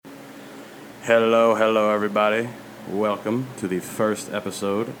Hello, everybody. Welcome to the first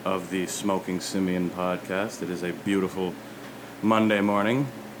episode of the Smoking Simeon podcast. It is a beautiful Monday morning.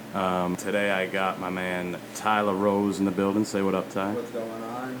 Today I got my man Tyler Rose in the building. Say what up, Ty. What's going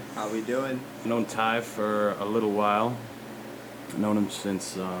on? How we doing? I've known Ty for a little while. I've known him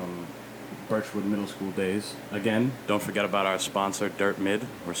since Birchwood Middle School days. Again, don't forget about our sponsor, Dirt Mid.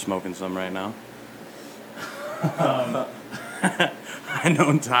 We're smoking some right now. I've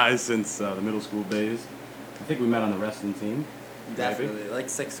known Ty since the middle school days. I think we met on the wrestling team. Definitely, like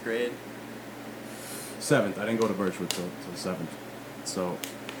 6th grade. 7th. I didn't go to Birchwood till 7th. So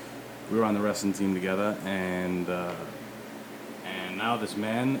we were on the wrestling team together, and now this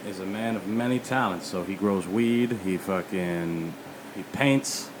man is a man of many talents. So he grows weed. He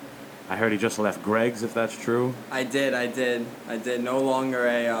paints. I heard he just left Greg's, if that's true. I did. No longer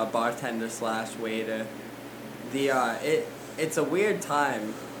a bartender / waiter. It's a weird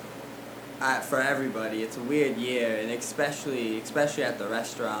time for everybody. It's a weird year, and especially at the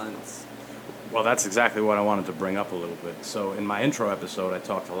restaurants. Well, that's exactly what I wanted to bring up a little bit. So in my intro episode, I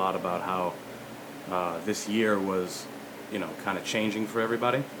talked a lot about how this year was, kind of changing for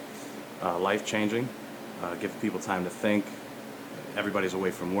everybody, life-changing, give people time to think. Everybody's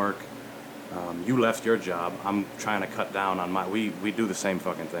away from work. You left your job. I'm trying to cut down on my... We do the same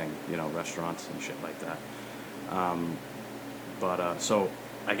fucking thing, restaurants and shit like that. So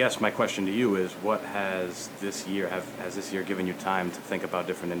I guess my question to you is, what has this year given you time to think about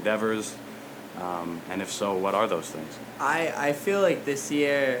different endeavors? And if so, what are those things? I feel like this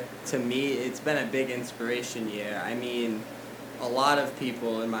year, to me, it's been a big inspiration year. I mean, a lot of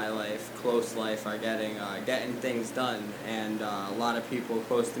people in my life, close life, are getting things done, and a lot of people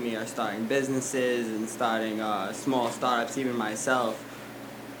close to me are starting businesses and starting small startups, even myself.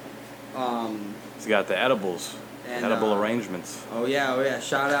 He's got the edibles. And, edible arrangements. Oh yeah.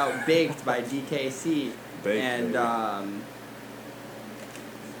 Shout out Baked by DKC. Baked, and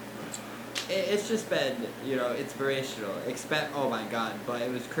it's just been, inspirational. Oh my God, but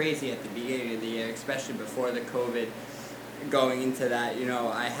it was crazy at the beginning of the year, especially before the COVID. Going into that,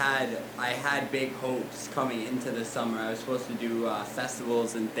 I had big hopes coming into the summer. I was supposed to do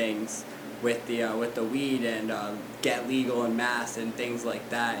festivals and things with the weed and get legal in Mass and things like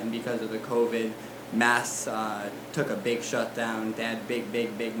that. And because of the COVID, Mass took a big shutdown. They had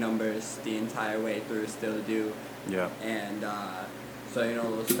big numbers the entire way through, still do. Yeah. And so,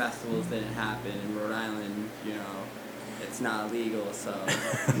 those festivals didn't happen in Rhode Island. It's not legal, so.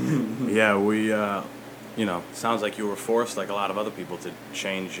 Yeah, we, sounds like you were forced, like a lot of other people, to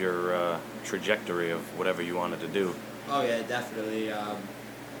change your trajectory of whatever you wanted to do. Oh, yeah, definitely.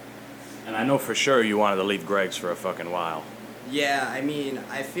 And I know for sure you wanted to leave Greg's for a fucking while. Yeah, I mean,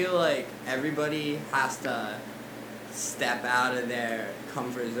 I feel like everybody has to step out of their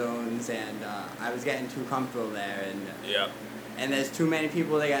comfort zones, and I was getting too comfortable there, and yeah. And there's too many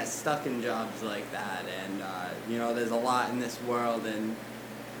people that got stuck in jobs like that, and there's a lot in this world, and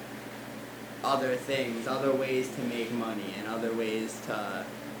other things, other ways to make money, and other ways to...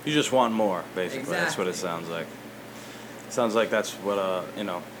 You just want more, basically. Exactly. That's what it sounds like. Sounds like that's what,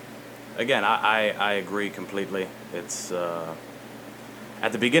 Again, I agree completely. It's,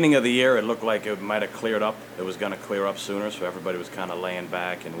 at the beginning of the year, it looked like it might have cleared up. It was going to clear up sooner, so everybody was kind of laying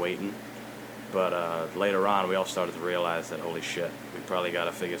back and waiting. But later on, we all started to realize that, holy shit, we probably got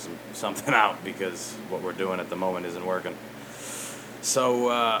to figure something out, because what we're doing at the moment isn't working. So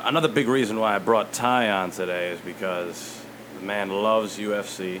another big reason why I brought Ty on today is because the man loves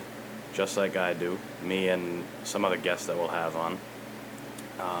UFC, just like I do, me and some other guests that we'll have on.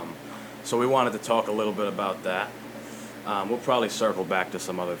 So we wanted to talk a little bit about that. We'll probably circle back to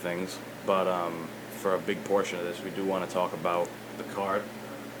some other things, but for a big portion of this, we do want to talk about the card.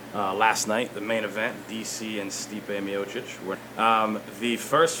 Last night, the main event, DC and Stipe Miocic. The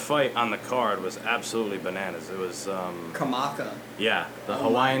first fight on the card was absolutely bananas. It was Kamaka. Yeah, the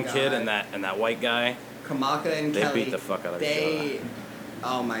Hawaiian kid and that white guy. Kamaka and Kelly. They beat the fuck out of each other.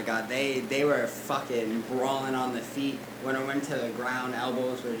 Oh my God, they were fucking brawling on the feet. When it went to the ground,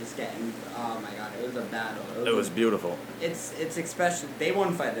 elbows were just getting... Oh my God, it was a battle. It was beautiful. It's especially... They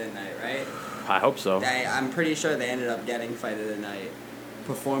won Fight of the Night, right? I hope so. I'm pretty sure they ended up getting Fight of the Night.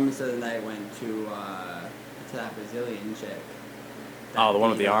 Performance of the night went to that Brazilian chick. The one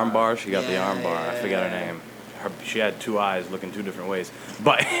with the arm bar? She got the arm bar. Yeah, I forget her name. She had two eyes looking two different ways.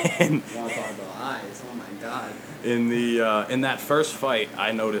 But want to talk about eyes? Oh my God. In that first fight,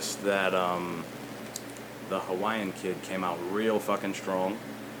 I noticed that the Hawaiian kid came out real fucking strong.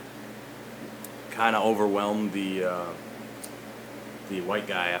 Kind of overwhelmed the white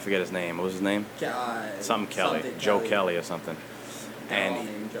guy. I forget his name. What was his name? Something Kelly. Joe Kelly or something. they're all And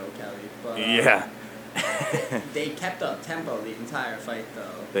named Joe Kelly. But, yeah, they kept up tempo the entire fight, though.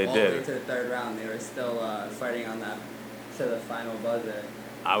 They all did. the way to the third round, they were still fighting on that to the final buzzer.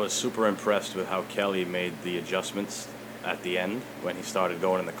 I was super impressed with how Kelly made the adjustments at the end when he started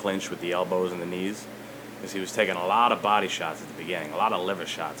going in the clinch with the elbows and the knees. Because he was taking a lot of body shots at the beginning, a lot of liver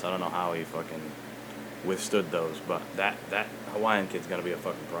shots. I don't know how he fucking withstood those, but that Hawaiian kid's gonna be a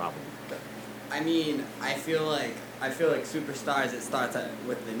fucking problem. I mean, I feel like superstars. It starts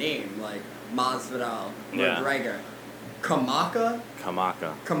with the name, like Masvidal, Yeah. McGregor, Kamaka.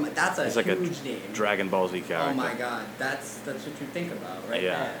 Kamaka. That's a He's like huge a name. Dragon Ball Z character. Oh my God, that's what you think about, right?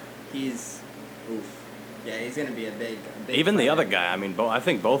 Yeah. There. He's, oof. Yeah, he's gonna be a big. Even the fighter. other guy, I mean, I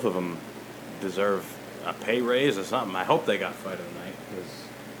think both of them deserve a pay raise or something. I hope they got fight of the night because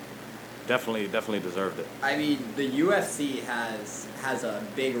definitely deserved it. I mean, the UFC has a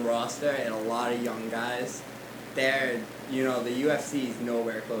big roster and a lot of young guys. The UFC is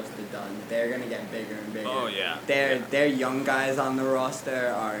nowhere close to done. They're gonna get bigger and bigger. Oh, yeah. Their young guys on the roster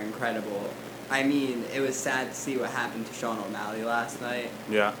are incredible. I mean, it was sad to see what happened to Sean O'Malley last night.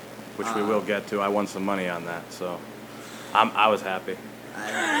 Yeah, which we will get to. I won some money on that, so I was happy.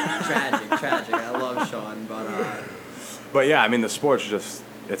 Tragic. I love Sean, But yeah, I mean, the sport's just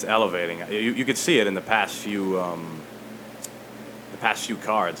it's elevating. You could see it in the past few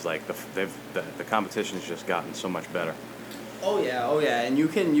cards. Like the competition's just gotten so much better. oh yeah, and you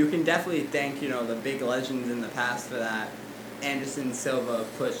can definitely thank the big legends in the past for that. Anderson Silva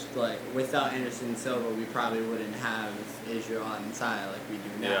pushed, like, without Anderson Silva, we probably wouldn't have Israel Adesanya like we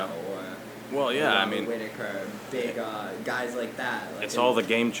do now, Well, yeah, I mean, Whitaker, big guys like that. Like it's all the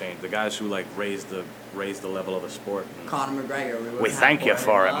game change. The guys who like raised the level of the sport. And Conor McGregor. we thank you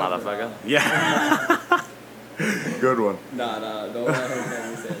for it, motherfucker. Yeah. Good one. No, don't let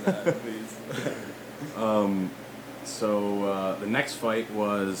him say that, please. So the next fight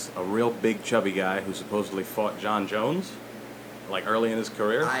was a real big chubby guy who supposedly fought John Jones, like early in his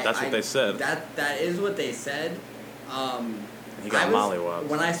career. That's what they said. That is what they said. He got mollywopped.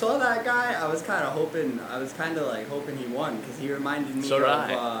 When I saw that guy, I was kind of hoping he won because he reminded me So did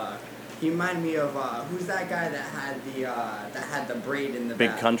of. He reminded me of who's that guy that had the braid in the Big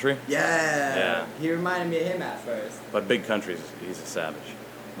back? Country. Yeah. Yeah. He reminded me of him at first. But Big Country, he's a savage.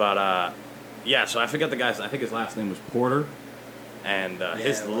 But yeah, so I forget the guy's. I think his last name was Porter, and his what's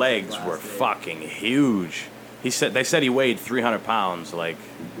his legs last were name? fucking huge. They said he weighed 300 pounds, like,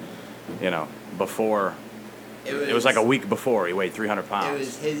 before. It was like a week before he weighed 300 pounds. It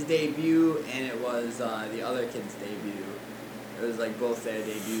was his debut, and it was the other kid's debut. It was like both their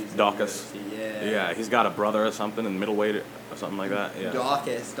debuts. in Dawkins. the UFC, Yeah. Yeah, he's got a brother or something in middleweight or something like that. Yeah.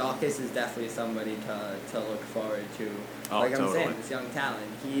 Dawkins is definitely somebody to look forward to. Oh, like I'm totally. saying, this young talent,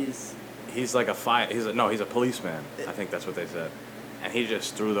 He's like he's a policeman. I think that's what they said. And he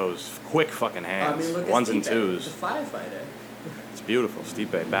just threw those quick fucking hands, look ones at and Stipe. twos. He's a firefighter. It's beautiful.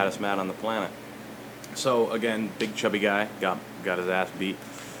 Stipe, baddest man on the planet. So again, big chubby guy got his ass beat.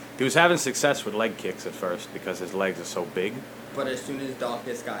 He was having success with leg kicks at first because his legs are so big. But as soon as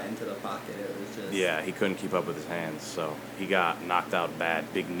Dawkins got into the pocket, it was just... Yeah, he couldn't keep up with his hands, so he got knocked out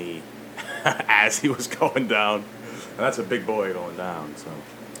bad, big knee, as he was going down. And that's a big boy going down. So,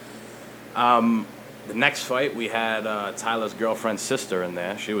 the next fight we had Tyler's girlfriend's sister in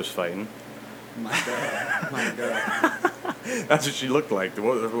there. She was fighting. My girl. That's what she looked like.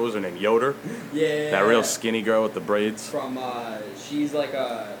 What was her name? Yoder? Yeah. That real skinny girl with the braids. From, she's like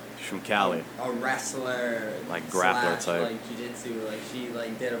She's from Cali. a wrestler, Like grappler slash, type. like jiu-jitsu. Like she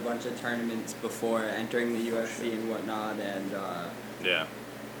did a bunch of tournaments before entering the UFC and whatnot, and Yeah.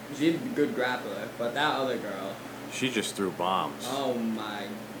 she's a good grappler. But that other girl, She just threw bombs. oh my!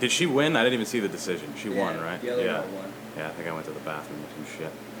 Did she win? I didn't even see the decision. She won, Yeah, right? the other yeah. girl won. Yeah, I think I went to the bathroom or some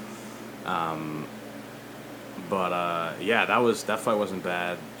shit. Yeah, that fight wasn't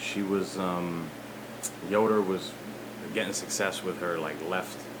bad. She was Yoder was getting success with her like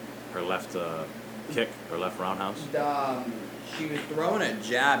left kick or left roundhouse. She was throwing a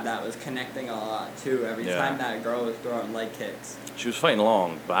jab that was connecting a lot too. Every Yeah. time that girl was throwing leg kicks. She was fighting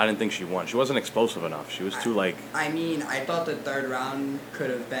long, but I didn't think she won. She wasn't explosive enough. She was too like I mean, I thought the third round could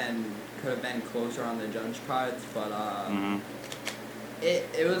have been closer on the judge cards, but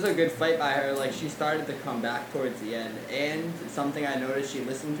It was a good fight by her. Like, she started to come back towards the end. And something I noticed, she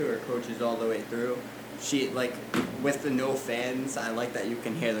listened to her coaches all the way through. She, like, with the no fans, I like that you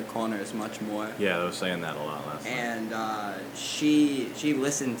can hear the corners much more. yeah, they were saying that a lot last night. And she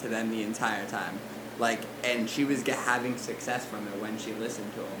listened to them the entire time. Like, and she was having success from it when she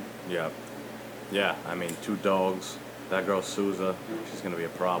listened to them. Yeah. Yeah, I mean, two dogs. That girl Souza, she's gonna be a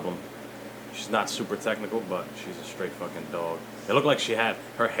problem. She's not super technical, but she's a straight fucking dog. It looked like she had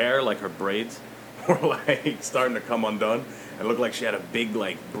her hair, like her braids, were like starting to come undone. It looked like she had a big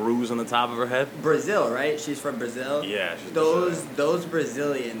like bruise on the top of her head. Brazil, right? She's from Brazil. Yeah, she's those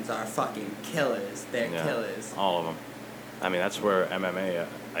Brazilians are fucking killers. They're Yeah, killers. all of them. I mean, that's where MMA,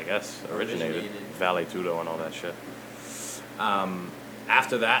 I guess, originated. Vale Tudo and all that shit.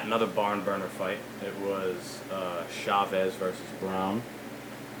 After that, another barn burner fight. It was Chavez versus Brown.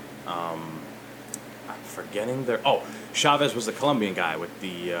 I'm forgetting their. Oh, Chavez was the Colombian guy with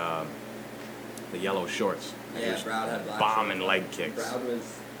the yellow shorts. And he Yeah, was Brown had black bombing shorts. leg kicks. Brown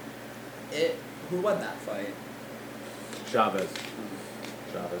was it. Who won that fight? Chavez.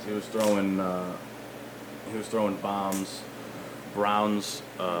 Chavez. He was throwing bombs. Brown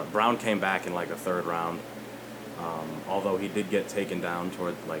came back in like the third round. Although he did get taken down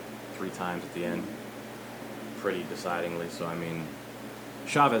toward like 3 times at the end, pretty decidingly. So I mean,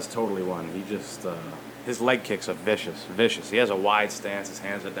 Chavez totally won. He just his leg kicks are vicious. He has a wide stance. His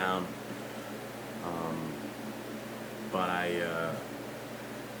hands are down. But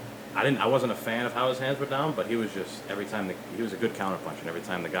I wasn't a fan of how his hands were down. But he was just he was a good counterpuncher. And every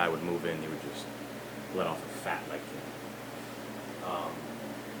time the guy would move in, he would just let off a fat leg kick.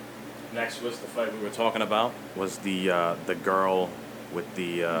 Next was the fight we were talking about. Was the girl with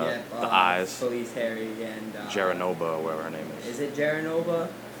the eyes. Felice Harry and Jaranova, or whatever her name is. Is it Jaranova?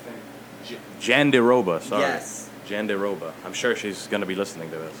 Jandiroba, sorry. Yes. Jandiroba. I'm sure she's gonna be listening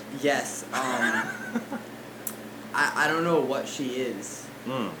to this. Yes. I don't know what she is.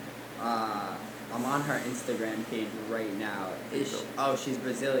 I'm on her Instagram page right now. She's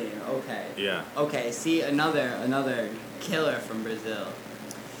Brazilian. Okay. Yeah. Okay. See, another killer from Brazil.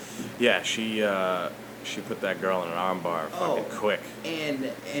 Yeah, she put that girl in an armbar fucking quick. And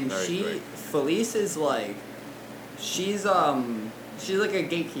Very quick. Felice is like, she's like a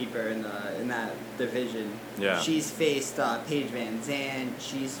gatekeeper in that division. Yeah. She's faced Paige Van Zandt.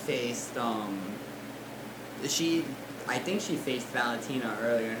 She's faced I think she faced Valentina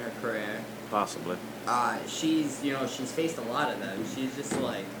earlier in her career. Possibly. She's faced a lot of them. She's just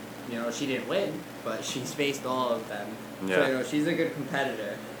like, she didn't win, but she's faced all of them. Yeah. So, she's a good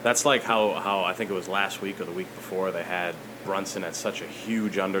competitor. That's like how I think it was last week or the week before they had Brunson as such a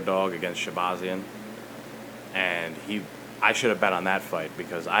huge underdog against Shabazian, and I should have bet on that fight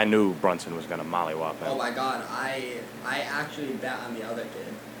because I knew Brunson was gonna mollywop him. Oh my God, I actually bet on the other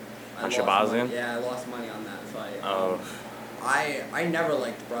kid. On Shabazian? Yeah, I lost money on that fight. Oh. I never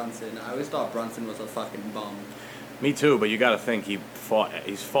liked Brunson. I always thought Brunson was a fucking bum. Me too, but you got to think he's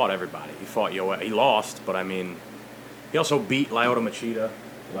fought everybody. He fought He lost, but I mean, he also beat Lyoto Machida.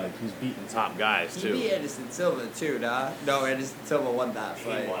 Like he's beating top guys too. He beat Anderson Silva too, nah? No, Anderson Silva won that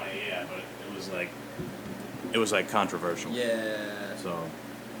fight. He won it, yeah, but it was like controversial. Yeah. So.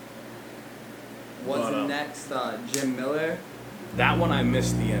 What's next? Jim Miller. That one I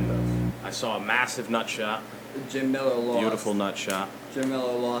missed the end of. I saw a massive nut shot. Jim Miller lost. Beautiful nut shot. Jim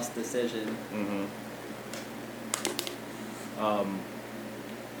Miller lost decision.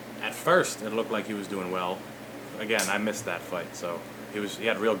 At first, it looked like he was doing well. Again, I missed that fight, so he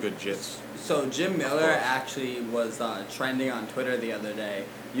had real good jits. So Jim Miller actually was trending on Twitter the other day.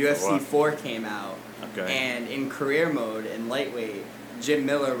 UFC What? 4 came out, Okay. and in career mode, in lightweight, Jim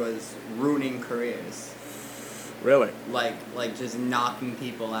Miller was ruining careers. Really? Like just knocking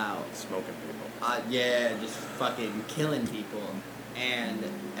people out. Smoking people. Yeah, just fucking killing people. And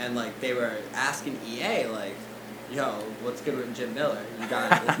like they were asking EA like, yo, what's good with Jim Miller? You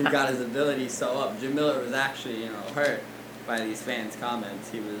got his ability so up. Jim Miller was actually, hurt by these fans'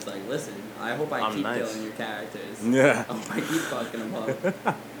 comments. He was like, listen, I hope I keep killing your characters. Yeah. I hope I keep fucking them up.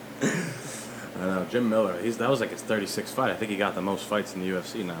 I know, Jim Miller, that was like his 36th fight. I think he got the most fights in the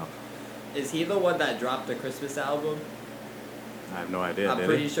UFC now. Is he the one that dropped the Christmas album? I have no idea. I'm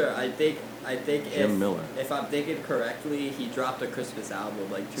pretty sure. I think Jim Miller. If I'm thinking correctly, he dropped a Christmas album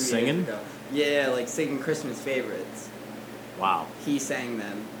like 2 Singing? years ago. Yeah, like singing Christmas favorites. Wow. He sang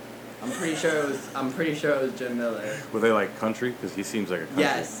them. I'm pretty sure it was Jim Miller. Were they like country? Because he seems like a country.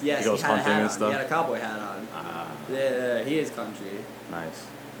 Yes. He goes had a hunting hat and on. stuff. He had a cowboy hat on. Yeah, he is country. Nice.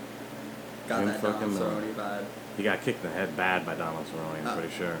 Got Jim that fucking Donald Miller. Cerrone vibe. He got kicked in the head bad by Donald Cerrone, I'm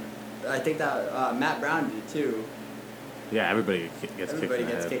pretty sure. I think that Matt Brown did too. Yeah, everybody gets Everybody kicked in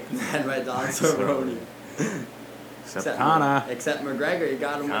the gets head. kicked in the head by Donald Cerrone. Except Conor. Except McGregor, he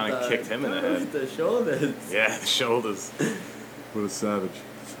got him Conor with the kicked him in the head. with the shoulders. Yeah, the shoulders. What a savage.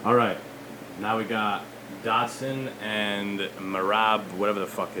 All right, now we got Dodson and Marab, whatever the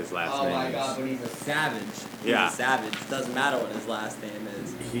fuck his last name is. Oh my God, but he's a savage. Yeah. He's a savage. Doesn't matter what his last name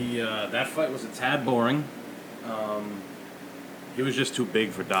is. That fight was a tad boring. He was just too big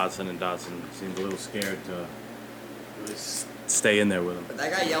for Dodson, and Dodson seemed a little scared to really stay in there with him. But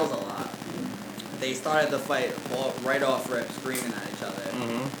that guy yells a lot. They started the fight right off rip, screaming at each other.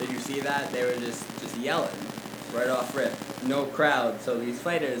 Mhm. Did you see that? They were just yelling right off rip. No crowd, so these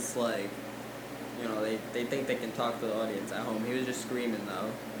fighters, like, you know, they think they can talk to the audience at home. He was just screaming,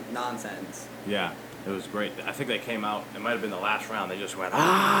 though. Nonsense. Yeah, it was great. I think they came out, it might have been the last round, they just went,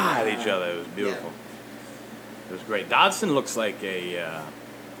 ah, at each other. It was beautiful. It was great. Dodson looks like he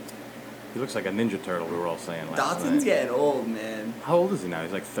looks like a Ninja Turtle, we were all saying last Dodson's night. getting old, man. How old is he now?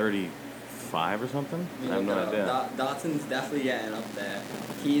 He's like 35 or something? I have no idea. Dodson's definitely getting up there.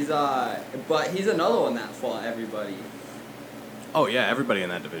 He's but he's another one that fought everybody. Oh, yeah, everybody in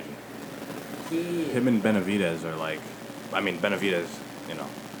that division. Him and Benavidez are like, I mean, Benavidez, you know,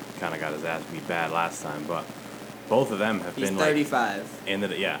 kind of got his ass beat bad last time, but both of them have He's been 35.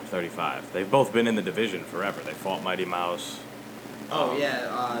 like 35. They've both been in the division forever. They fought Mighty Mouse. Oh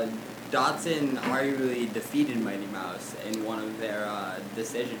yeah, Dodson arguably defeated Mighty Mouse in one of their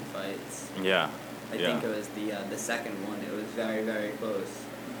decision fights. Yeah. I think it was the second one. It was very, very close.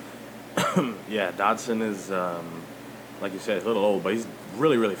 Yeah, Dodson is, like you said, he's a little old, but he's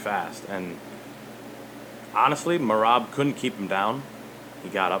really, really fast. And honestly, Merab couldn't keep him down. He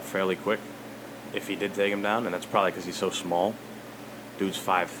got up fairly quick if he did take him down, and that's probably because he's so small. Dude's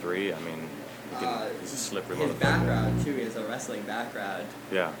 5'3". I mean, he's a slippery His motherfucker. background, too, he has a wrestling background.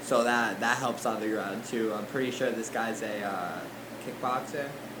 Yeah. So that helps on the ground, too. I'm pretty sure this guy's a kickboxer.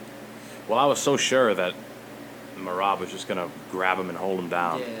 Well, I was so sure that Merab was just going to grab him and hold him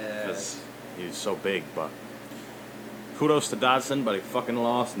down. Yeah. Because he was so big, but kudos to Dodson, but he fucking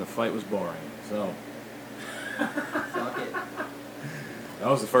lost, and the fight was boring. So Fuck it. that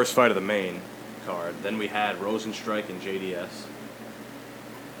was the first fight of the main card. Then we had Rosenstrike and JDS.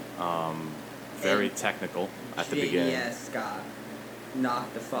 Very technical at the beginning. JDS got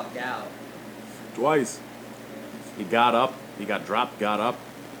knocked the fuck out. Twice. He got up, he got dropped, got up,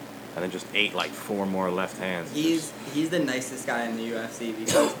 and then just ate like 4 more left hands. He's the nicest guy in the UFC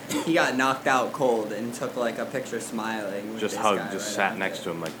because he got knocked out cold and took like a picture smiling. With Just this hugged, guy just right sat after. next to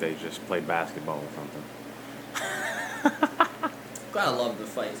him like they just played basketball or something. Gotta love the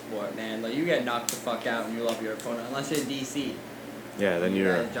fight sport, man. Like you get knocked the fuck out and you love your opponent, unless you're DC. Yeah, then You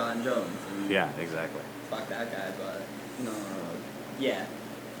you're. got John Jones. And Yeah, exactly. Fuck that guy, but no. Yeah,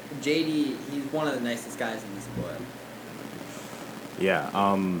 JD, he's one of the nicest guys in the sport. Yeah,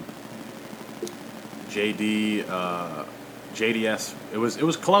 JDS. It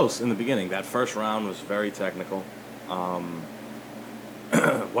was close in the beginning. That first round was very technical. Was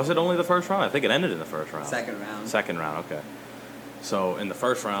it only the first round? I think it ended in the first round. Second round. Second round, okay. So in the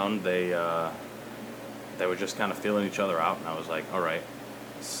first round, they were just kind of feeling each other out, and I was like, all right,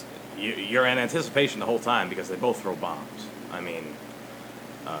 you're in anticipation the whole time because they both throw bombs. I mean,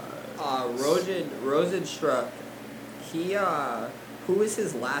 Rosenstruck, who was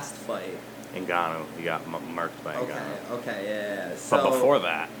his last fight? Ngannou, he got murked by Ngannou. Okay, yeah. So, But before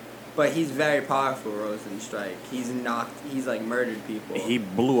that, but he's very powerful, Rosenstrike. He's like murdered people. he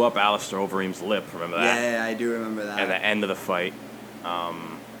blew up Alistair Overeem's lip. Remember that? Yeah, I do remember that. At the end of the fight,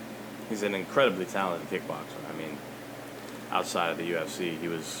 he's an incredibly talented kickboxer. I mean, outside of the UFC, he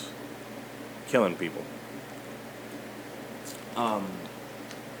was killing people.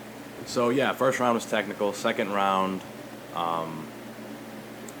 So yeah, first round was technical. Second round,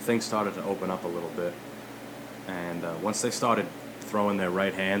 things started to open up a little bit, and once they started throwing their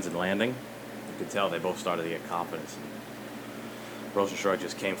right hands and landing, you could tell they both started to get confidence. And Rosenstruck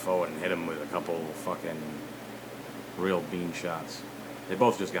just came forward and hit him with a couple fucking real bean shots. They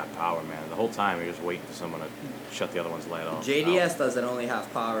both just got power, man. The whole time you're just waiting for someone to shut the other one's light off. JDS doesn't only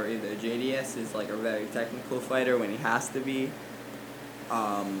have power either. JDS is like a very technical fighter when he has to be.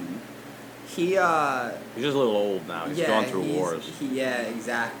 He's just a little old now. He's gone through wars.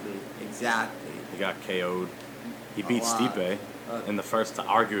 Exactly. He got KO'd. He beat lot. Stipe in the first time,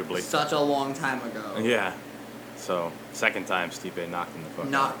 arguably. Such a long time ago. Yeah. So, second time Stipe knocked him the fuck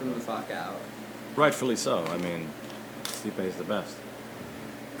out. Knocked him the fuck out. Rightfully so. I mean, Stipe's the best.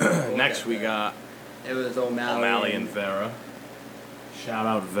 Next we got It was O'Malley. O'Malley and Vera. Shout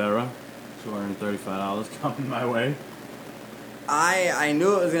out Vera. $235 coming my way. I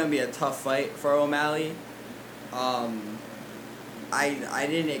knew it was gonna be a tough fight for O'Malley. I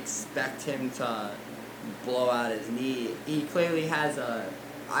didn't expect him to blow out his knee. He clearly has a.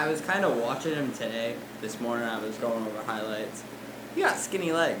 I was kind of watching him today. This morning I was going over highlights. He got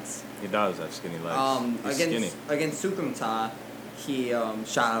skinny legs. He does have skinny legs. He's skinny. Against Sukumta, he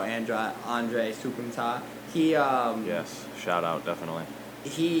shout out Andre Sukumta. He Yes, shout out, definitely.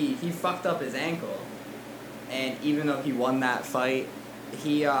 he fucked up his ankle, and even though he won that fight,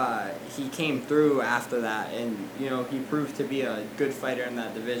 he came through after that, and you know he proved to be a good fighter in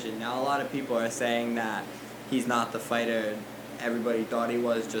that division. Now a lot of people are saying that he's not the fighter everybody thought he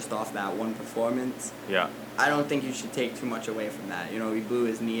was just off that one performance. Yeah. I don't think you should take too much away from that. You know, he blew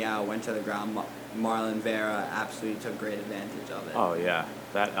his knee out, went to the ground. Marlon Vera absolutely took great advantage of it. Oh yeah,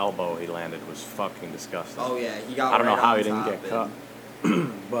 that elbow he landed was fucking disgusting. Oh yeah, he got. I don't right know how on he didn't top get cut.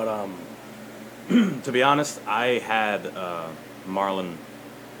 But to be honest, I had Marlon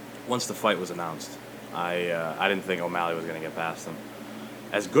once the fight was announced. I didn't think O'Malley was gonna get past him.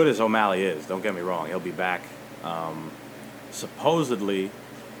 As good as O'Malley is, don't get me wrong, he'll be back. Supposedly,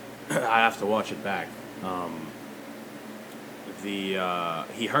 I have to watch it back. He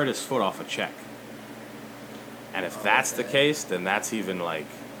hurt his foot off a check, and if that's the case, then that's even like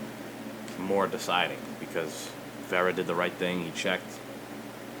more deciding because Vera did the right thing. He checked,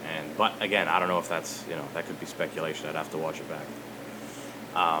 but again, I don't know if that's that could be speculation. I'd have to watch it back.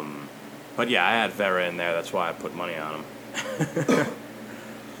 But yeah, I had Vera in there. That's why I put money on him.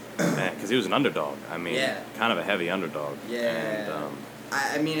 Because he was an underdog. I mean, kind of a heavy underdog. Yeah. And,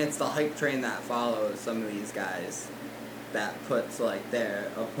 I mean, it's the hype train that follows some of these guys that puts like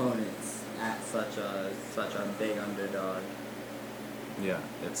their opponents at such a big underdog. Yeah,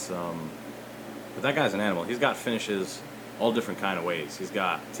 it's but that guy's an animal. He's got finishes all different kind of ways. He's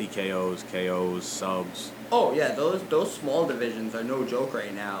got TKOs, KOs, subs. Oh yeah, those small divisions are no joke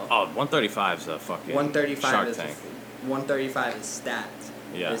right now. Oh, 135's a fucking 135 Shark is Tank. 135 is stacked.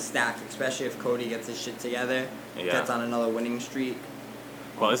 Yeah. It's stacked, especially if Cody gets his shit together, Yeah. gets on another winning streak.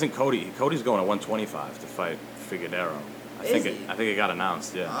 Well, isn't Cody's going to 125 to fight Figueroa. I think it got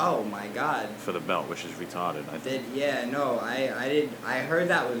announced, yeah. Oh my god. For the belt, which is retarded. I think. I heard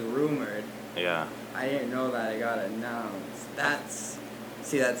that was rumored. Yeah. I didn't know that it got announced. That's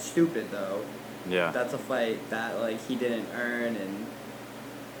stupid though. Yeah. That's a fight that like he didn't earn, and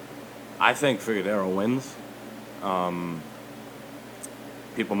I think Figueroa wins.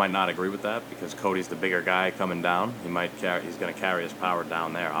 People might not agree with that because Cody's the bigger guy coming down. He's going to carry his power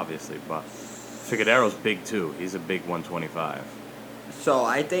down there, obviously, but Figueroa's big too. He's a big 125. so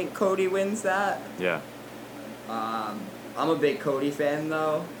I think Cody wins that. Yeah. I'm a big Cody fan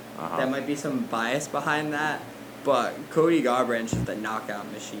though. Uh-huh. There might be some bias behind that, but Cody Garbrandt is the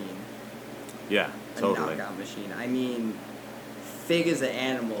knockout machine. Yeah, totally. A knockout machine. I mean, Fig is an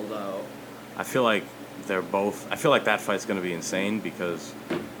animal though. I feel like that fight's going to be insane because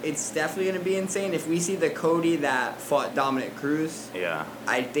It's definitely going to be insane. If we see the Cody that fought Dominic Cruz, yeah.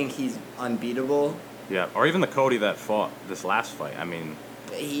 I think he's unbeatable. Yeah, or even the Cody that fought this last fight. I mean,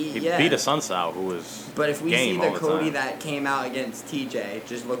 he beat a Sun Tzu who was But if we see game the all the Cody time. that came out against TJ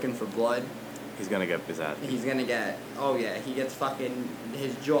just looking for blood, He's going to get his ass beat. he's going to get, he gets fucking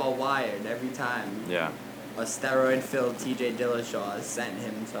his jaw wired every time. Yeah. A steroid-filled TJ Dillashaw has sent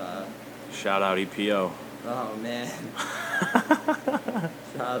him to... Shout out EPO. Oh, man.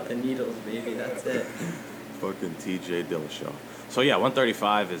 Shout out the needles, baby. That's it. Fucking TJ Dillashaw. So yeah,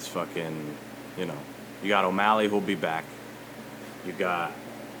 135 is fucking, you got O'Malley who'll be back. You got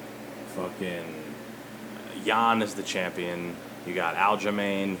fucking Jan is the champion. You got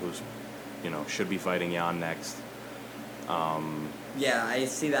Aljamain who's, should be fighting Jan next. Yeah, I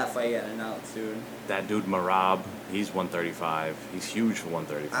see that fight getting announced soon. That dude Marab, he's 135. He's huge for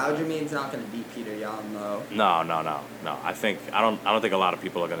 135. Aljamain's not going to beat Peter Yan, though. No. I don't think a lot of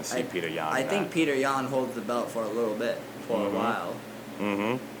people are gonna see Peter Yan. I think Peter Yan holds the belt for a little bit, for a while.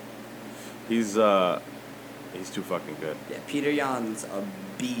 Mm-hmm. He's too fucking good. Yeah, Peter Yan's a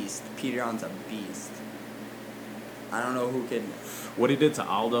beast. Peter Yan's a beast. I don't know who could... What he did to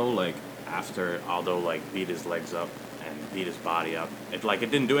Aldo, like after Aldo like beat his legs up and beat his body up, it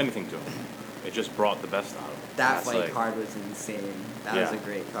didn't do anything to him. It just brought the best out of him. That fight card was insane. That was a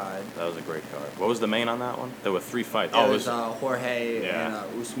great card. That was a great card. What was the main on that one? There were 3 fights. It was Jorge and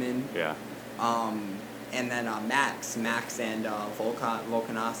Usman. Yeah. And then Max and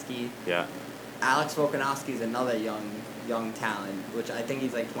Volkanovski. Yeah. Alex Volkanovski is another young talent, which I think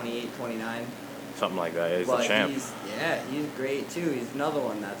he's like 28, 29. Something like that. Yeah, he's but the champ. He's great too. He's another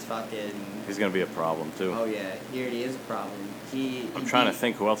one that's fucking... He's going to be a problem too. Oh yeah, he already is a problem. I'm trying to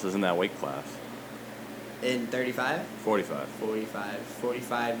think who else is in that weight class. In 35? 45.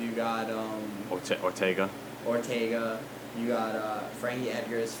 45, you got... Ortega. You got Frankie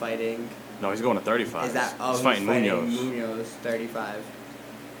Edgar is fighting. No, he's going to 35. Is that... Oh, he's fighting Munoz. Munoz, 35.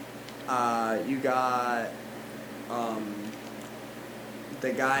 You got...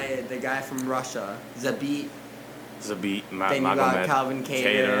 The guy from Russia, Zabit. Then you Magomed. Got Calvin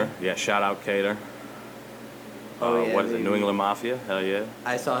Kattar. Yeah, shout out Kattar. Oh yeah. What is it? New England Mafia? Hell yeah.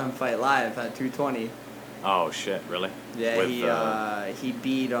 I saw him fight live at 220. Oh shit! Really? Yeah, With, he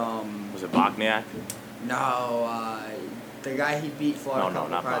beat Was it Bosniak? no, the guy he beat fought a No, couple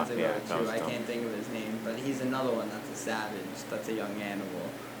not cards Bach, ago yeah, that too. was I dumb. can't think of his name, but he's another one that's a savage. That's a young animal.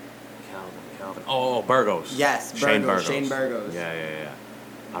 Calvin. Oh, Burgos. Yes, Shane Burgos, Burgos. Shane Burgos. Yeah.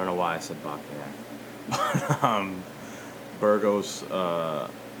 I don't know why I said Bosniak. Burgos.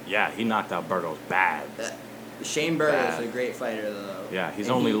 Yeah, he knocked out Burgos bad. Shane Burgos Bad. is a great fighter though. Yeah, he's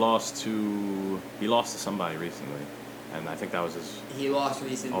And only he- lost to somebody recently, and I think that was his He lost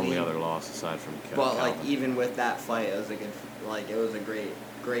recently. only other loss aside from But Calvin. like even with that fight, it was a good, it was a great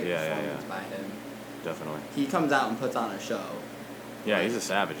Yeah. performance by him. Definitely. He comes out and puts on a show. Yeah, he's a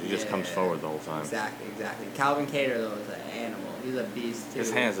savage. He just comes Yeah, forward the whole time. Exactly. Calvin Cater though is an animal. He's a beast too.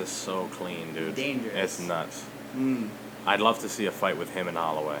 His hands are so clean, dude. Dangerous. It's nuts. Mm. I'd love to see a fight with him and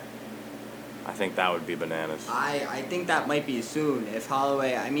Holloway. I think that would be bananas. I think that might be soon. If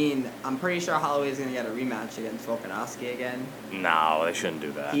Holloway, I mean, I'm pretty sure Holloway's gonna get a rematch against Volkanovski again. No, they shouldn't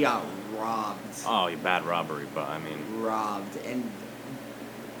do that. He got robbed. Oh, you bad robbery, but I mean, Robbed.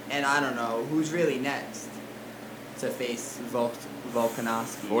 And I don't know who's really next to face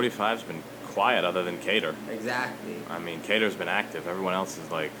Volkanovski. 45's been quiet other than Cater. Exactly. I mean, Cater's been active. Everyone else is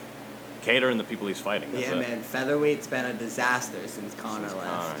like Cater and the people he's fighting. That's Yeah, it. man. Featherweight's been a disaster since Conor Since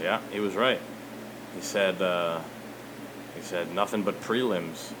left. Conor, yeah, he was right. He said nothing but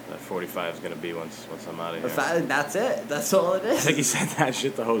prelims that 45 is gonna be once I'm out of here. That's it. That's all it I is. think he said that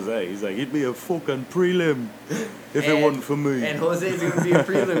shit to Jose. He's like, it'd be a fucking prelim if it And- wasn't for me. And Jose's gonna be a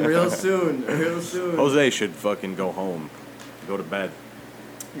prelim real soon. Real soon. Jose should fucking go home, go to bed.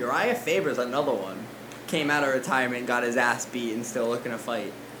 Uriah Faber's another one. Came out of retirement, got his ass beat, and still looking to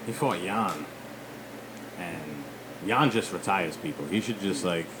fight. He fought Jan. And Jan just retires people. He should just,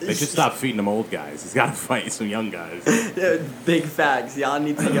 like, they should stop feeding him old guys. He's got to fight some young guys. Yeah, big facts. Jan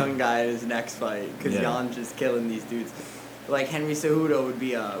needs a young guy in his next fight because Yeah. Jan's just killing these dudes. Like Henry Cejudo would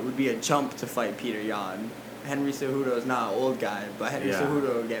be a chump to fight Peter Yan. Henry Cejudo is not an old guy, but Henry Yeah.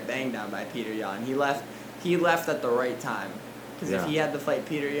 Cejudo would get banged down by Peter Yan. He left at the right time because if Yeah. he had to fight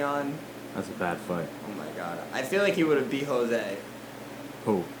Peter Yan, That's a bad fight. oh my god, I feel like he would have beat Jose.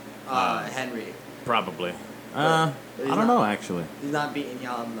 Who? Henry. Probably. But I he's don't not- know, actually. He's not beating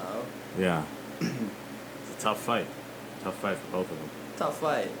Yan though. Yeah. It's a tough fight. Tough fight for both of them. Tough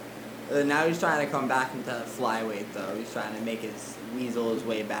fight. Now he's trying to come back into flyweight though. He's trying to make his weasel his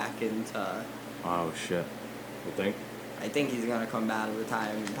way back into. Oh, shit. You think? I think he's gonna come out of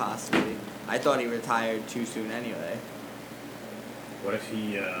retirement possibly. I thought he retired too soon anyway. What if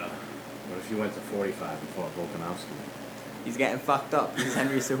he went to 45 and fought Volkanovski? He's getting fucked up. He's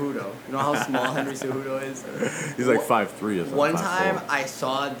Henry Cejudo. You know how small Henry Cejudo is? He's like 5'3" or something. One 5'4". time I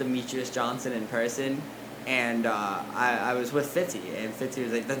saw Demetrius Johnson in person, and I was with Fitzy, and Fitzy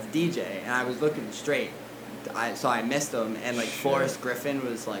was like, "That's DJ," and I was looking straight. So I missed him, and like Shit. Forrest Griffin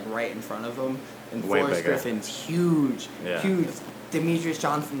was like right in front of him, and Way Forrest bigger. Griffin's huge, Yeah. huge. Demetrius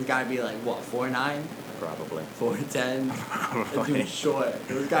Johnson's got to be like what 4'9", Probably. 4'10". That Probably. dude's short.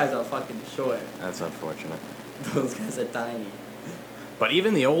 Those guys are fucking short. That's unfortunate. Those guys are tiny. But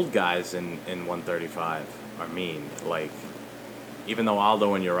even the old guys in 135 are mean. Like, even though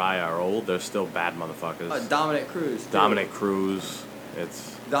Aldo and Uriah are old, they're still bad motherfuckers. Dominic Cruz. too. Dominic Cruz.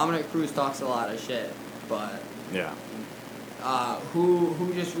 It's Dominic Cruz talks a lot of shit, but yeah.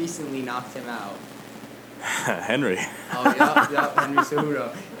 who just recently knocked him out? Henry. Oh, yep, Henry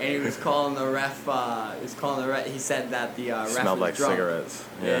Cejudo. And he was calling the ref, he said that the ref Smelled was like drunk. cigarettes.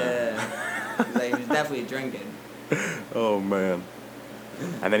 Yeah. He's like, he was definitely drinking. Oh man.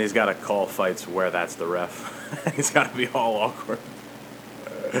 And then he's got to call fights where that's the ref. He's got to be all awkward.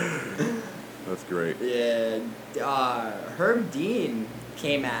 That's great. Yeah. Herb Dean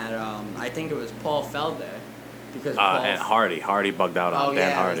came at, I think it was Paul Felder. Because And Hardy bugged out on Oh, Dan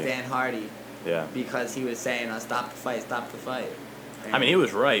yeah, Hardy. it was Dan Hardy. Yeah. Because he was saying, stop the fight, stop the fight. I mean, he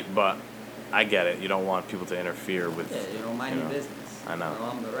was right, but I get it. You don't want people to interfere with. Yeah, you don't mind you your know, business. I know.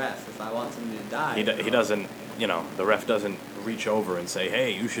 I'm the ref. If I want somebody to die. He doesn't, the ref doesn't reach over and say,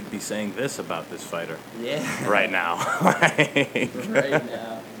 hey, you should be saying this about this fighter Yeah. right now. Right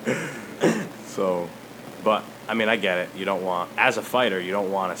now. So, but, I mean, I get it. You don't want, as a fighter, you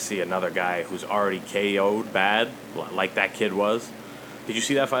don't want to see another guy who's already KO'd bad, like that kid was. Did you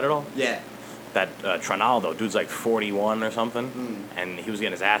see that fight at all? Yeah. That Trinaldo, dude's like 41 or something, Mm. and he was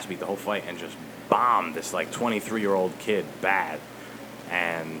getting his ass beat the whole fight and just bombed this like 23-year-old kid bad.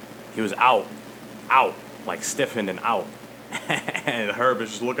 And he was out, like stiffened and out. And Herb is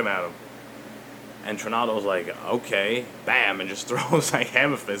just looking at him. And Trinaldo's like, okay, bam, and just throws like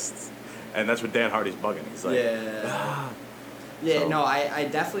hammer fists. And that's what Dan Hardy's bugging. He's like, Yeah. Yeah, So, no, I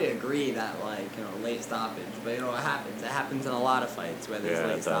definitely agree that, like, late stoppage. But, it happens. It happens in a lot of fights where there's Yeah,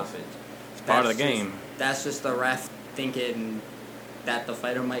 late it does. stoppage. It's part of the That's just- game. That's just the ref thinking that the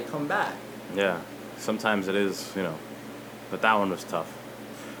fighter might come back. Yeah, sometimes it is, but that one was tough.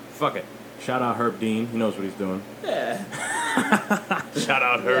 Fuck it. Shout out Herb Dean. He knows what he's doing. Yeah. Shout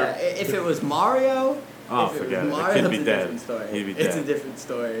out Yeah, her. if it was Mario, Oh, if it forget was it. The Mario, kid it's be a dead. different story. He'd be It's a dead. different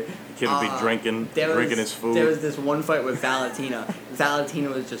story. The kid would be drinking his food. There was this one fight with Valentina. Valentina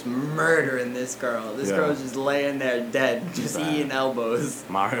was just murdering this girl. This Yeah. girl was just laying there dead, just Bad. eating elbows.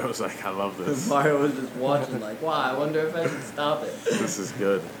 Mario's like, I love this. Mario was just watching, like, wow, I wonder if I should stop it. This is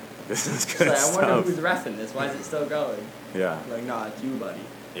good. This is It's good like, I wonder stuff. who's reffing this. Why is it still going? Yeah. Like, nah, it's you, buddy.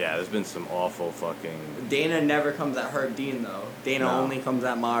 Yeah, there's been some awful fucking. Dana never comes at Herb Dean, though. Dana No. only comes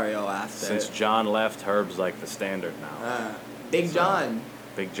at Mario after. Since John left, Herb's like the standard now. Big So, John.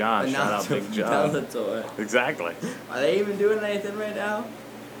 Big John, shout out announcer Big from John. Bellator. Exactly. Are they even doing anything right now?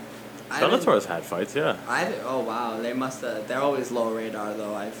 Bellator's had fights, yeah. Oh wow, they must have. They're always low radar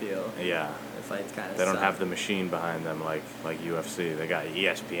though. I feel Yeah. the fights kind of. They don't have the machine behind them like UFC. They got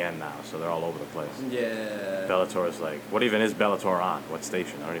ESPN now, so they're all over the place. Yeah. Bellator's like, what even is Bellator on? What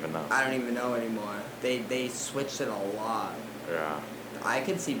station? I don't even know. I don't even know anymore. They switched it a lot. Yeah. I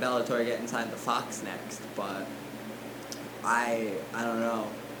could see Bellator getting signed to Fox next, but I don't know,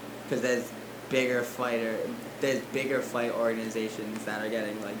 because there's bigger fight organizations that are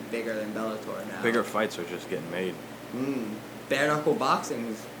getting like bigger than Bellator now. Bigger fights are just getting made. Bare knuckle boxing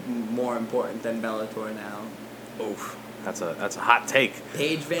is more important than Bellator now. Oof. That's a hot take.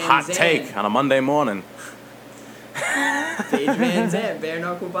 Paige Van Hot Zandt. take on a Monday morning. Paige Van Zandt, bare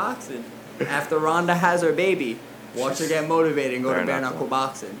knuckle boxing. After Ronda has her baby, watch her get motivated and go to Bare bare knuckle. knuckle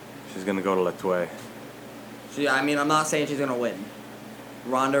boxing. She's gonna go to Latway. I'm not saying she's gonna win.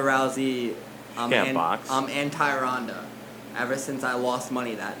 Ronda Rousey, can't box. I'm anti-Ronda. Ever since I lost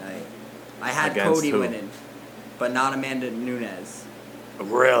money that night, I had Against Cody who? winning, but not Amanda Nunes.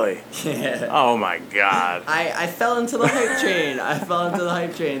 Really? Yeah. Oh my God. I fell into the hype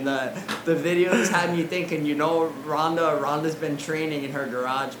train. The videos had me thinking, Ronda's been training in her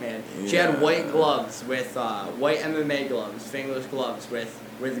garage, man. She had Yeah. white gloves with, white MMA gloves, fingerless gloves with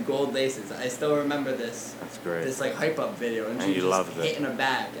gold laces. I still remember this That's great. like hype up video, and And she you was just loved it. hitting a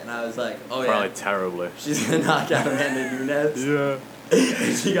bag, and I was like, oh Probably yeah, terribly. she's gonna knock out Amanda Nunes. Yeah.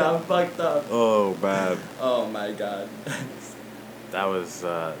 She got fucked up. Oh, bad. Oh my god. That was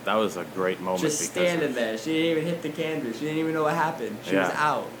a great moment. Just because standing of- there. She didn't even hit the canvas. She didn't even know what happened. She was Yeah.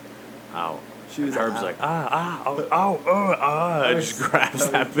 out. Ow. She was Herb's out. like, and just grabs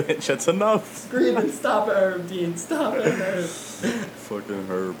that bitch. That's enough. Screaming, stop it, Herb Dean, stop it, Herb. Fucking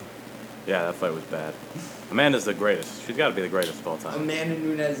Herb. Yeah, that fight was bad. Amanda's the greatest. She's got to be the greatest of all time. Amanda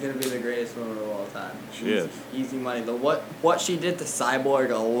Nunes is gonna be the greatest woman of all time. She Easy- is. Easy money. What she did to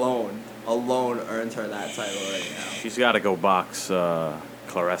Cyborg alone earns her that title right now. She's got to go box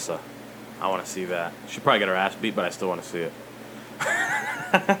Clarissa. I want to see that. She'd probably get her ass beat, but I still want to see it.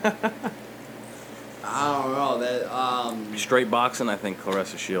 I don't know that. Straight boxing, I think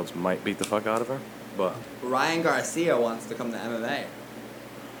Clarissa Shields might beat the fuck out of her, but Ryan Garcia wants to come to MMA.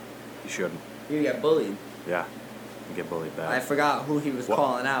 he shouldn't. He get bullied. Yeah, he get bullied bad. I forgot who he was What-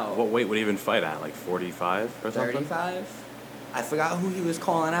 calling out. What weight would he even fight at? Like 45 or something? 35? I forgot who he was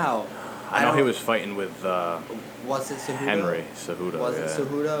calling out. I know he don't- was fighting with Was it Cejudo? Henry Cejudo. Was yeah. it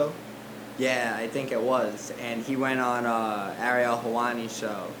Cejudo? Yeah, I think it was. And he went on Ariel Helwani's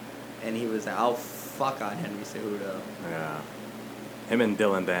show, and he was like, "I'll fuck on Henry Cejudo." Yeah. Him and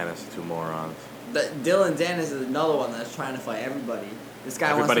Dylan Dennis, two morons. Dylan Dennis is another one that's trying to fight everybody. This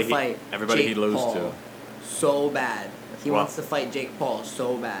guy Everybody wants to fight everybody Jake he'd lose Paul to. so bad. He Well- wants to fight Jake Paul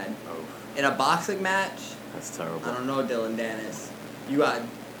so bad. Oh, In a boxing match, that's terrible. I don't know, Dylan Dennis. You got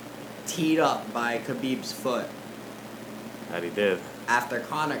teed up by Khabib's foot That he did. after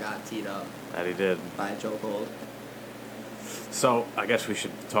Conor got teed up That he did. by a chokehold. So I guess we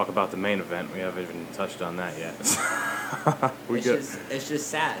should talk about the main event. We haven't even touched on that yet. It's just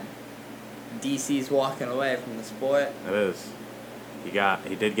sad. DC's walking away from the sport. It is.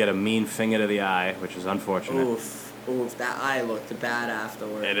 He did get a mean finger to the eye, which is unfortunate. Oof, that eye looked bad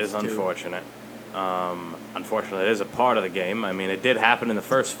afterwards. It is too. unfortunate. Unfortunately, it is a part of the game. I mean, it did happen in the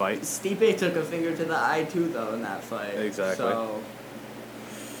first fight. Stipe took a finger to the eye too, though, in that fight. Exactly. So,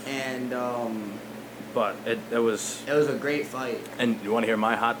 and But it was. it was a great fight. And you want to hear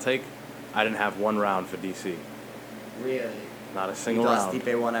my hot take? I didn't have one round for DC. Really. Not a You single thought round.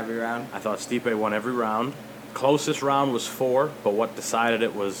 Stipe won every round? I thought Stipe won every round. Closest round was 4, but what decided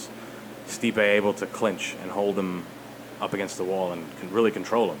it was Stipe able to clinch and hold him up against the wall and really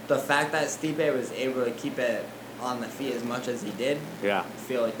control him. The fact that Stipe was able to keep it on the feet as much as he did, Yeah, I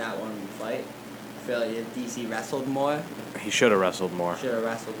feel like that won the fight. I feel like if DC wrestled more, he should have wrestled more. should have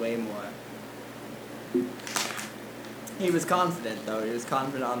wrestled way more. He was confident though. He was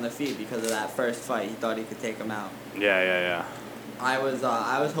confident on the feet because of that first fight. He thought he could take him out. Yeah. I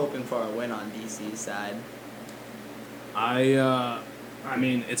was hoping for a win on DC's side. I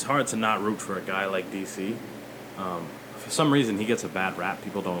mean, it's hard to not root for a guy like DC. For some reason, he gets a bad rap.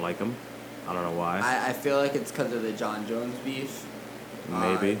 People don't like him. I don't know why. I feel like it's because of the John Jones beef.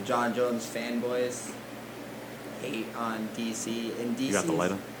 Maybe. John Jones fanboys hate on DC. And DC's, You got the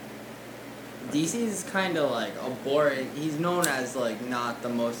lighter? DC's kind of like a boring. He's known as like not the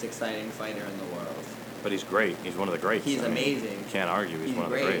most exciting fighter in the world. But he's great. He's one of the greats. He's I mean, amazing. You can't argue. He's one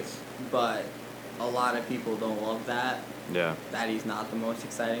of great, the greats. but a lot of people don't love that. Yeah. That he's not the most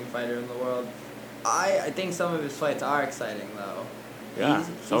exciting fighter in the world. I think some of his fights are exciting though. Yeah,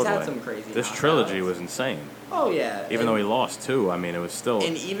 he's totally. had some crazy. This knockouts. trilogy was insane. Oh yeah. Even though he lost too, I mean, it was still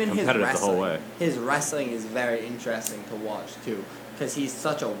and even his competitive the wrestling, whole way. his wrestling is very interesting to watch too, because he's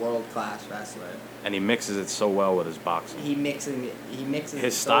such a world class wrestler. And he mixes it so well with his boxing. He mixes. His it so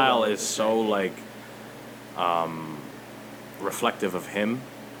style well with is his so striking. reflective of him,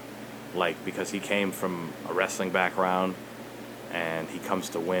 like because he came from a wrestling background, and he comes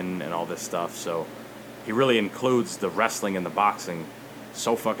to win and all this stuff. So he really includes the wrestling and the boxing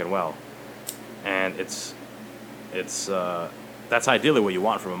so fucking well, and it's that's ideally what you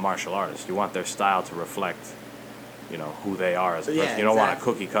want from a martial artist. You want their style to reflect, you know, who they are as a person. Yeah, You don't want a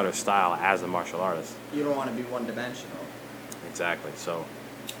exactly. cookie cutter style as a martial artist. You don't want to be one dimensional. Exactly. So,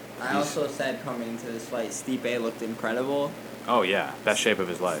 I also said coming into this fight, Stipe looked incredible. oh yeah, best shape of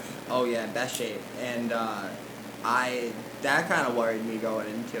his life. Oh yeah, best shape, and that kind of worried me going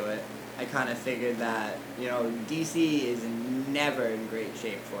into it. I kind of figured that DC is never in great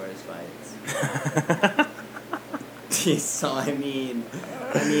shape for his fights. So I mean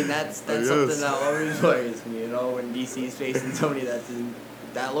that's something that always worries me. When DC's facing somebody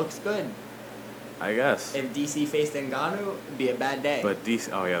that looks good. I guess. If DC faced Ngannou, it'd be a bad day. But DC,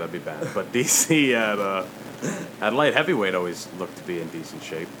 oh yeah, that'd be bad. But DC at light heavyweight always looked to be in decent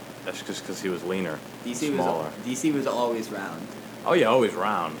shape. That's just because he was leaner, smaller. DC was always round. Oh yeah, always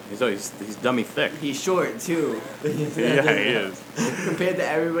round. He's dummy thick. He's short too. Yeah, he is. Compared to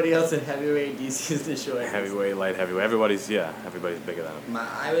everybody else in heavyweight, DC is the shortest. Heavyweight, light heavyweight. Everybody's bigger than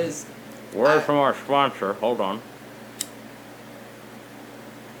him. Word from our sponsor. Hold on.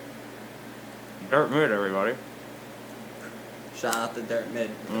 Dirt Mid, everybody. Shout out to Dirt Mid.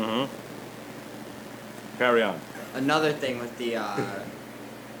 Mm-hmm. Carry on. Another thing with the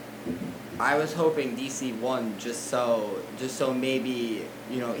I was hoping DC won just so maybe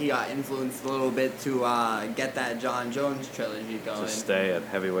he got influenced a little bit to get that John Jones trilogy going. To stay at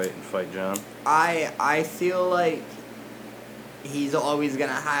heavyweight and fight John. I feel like he's always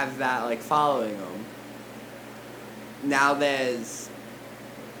gonna have that like following him. Now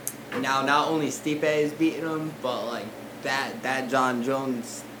not only Stipe is beating him, but like that John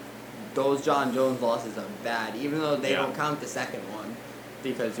Jones, those John Jones losses are bad. Even though they don't count the second one,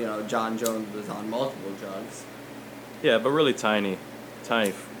 because John Jones was on multiple drugs. Yeah, but really tiny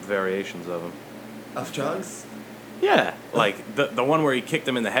variations of him. Of drugs? Yeah, like the one where he kicked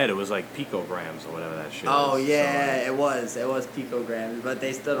him in the head, it was like picograms or whatever that shit Oh is. yeah, So, it was picograms, but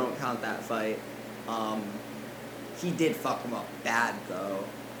they still don't count that fight. He did fuck him up bad though.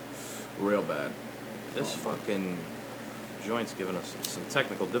 real bad. This fucking joint's giving us some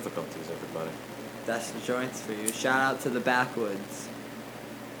technical difficulties, everybody. That's the joints for you. Shout out to the backwoods.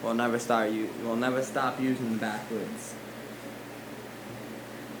 We'll never stop using the backwoods.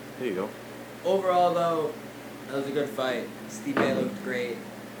 There you go. Overall though, that was a good fight. Stipe looked great.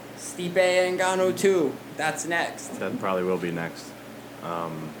 Stipe and Ngannou too. That's next. That probably will be next.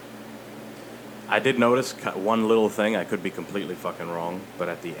 I did notice one little thing. I could be completely fucking wrong, but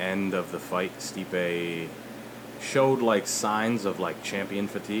at the end of the fight, Stipe showed like signs of like champion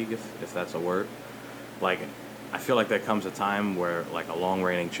fatigue, if that's a word. Like, I feel like there comes a time where like a long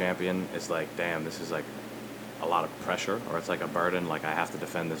reigning champion is like, damn, this is like a lot of pressure, or it's like a burden. Like I have to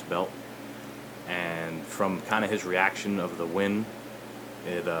defend this belt. And from kind of his reaction of the win,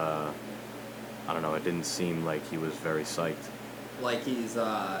 it I don't know. It didn't seem like he was very psyched. Like he's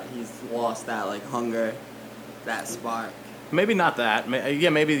lost that like hunger, that spark. Maybe not that. Yeah,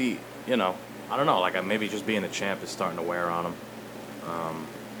 maybe I don't know. Like maybe just being a champ is starting to wear on him.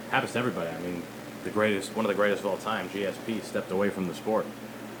 Happens to everybody. I mean, one of the greatest of all time, GSP, stepped away from the sport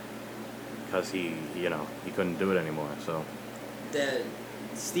because he couldn't do it anymore. So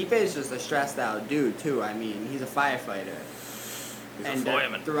Stipe is just a stressed out dude too. I mean, he's a firefighter. He's and a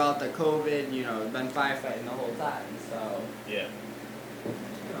fireman. throughout the COVID, been firefighting the whole time. So, Yeah.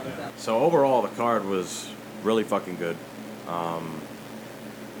 it's not- So overall, the card was really fucking good.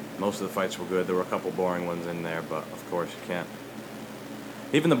 Most of the fights were good. There were a couple boring ones in there, but of course you can't.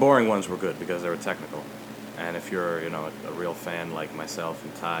 Even the boring ones were good because they were technical. And if you're, a real fan like myself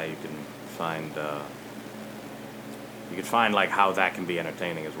and Ty, you can find like how that can be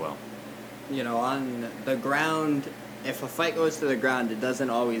entertaining as well. on the ground, if a fight goes to the ground, it doesn't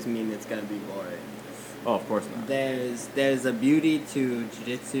always mean it's gonna be boring. Oh, of course not. There's a beauty to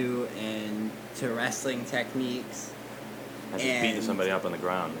jiu-jitsu and to wrestling techniques. I just beating and- somebody up on the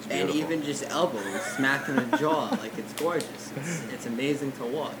ground. It's And beautiful. even just elbows, smacking the jaw, like it's gorgeous. It's amazing to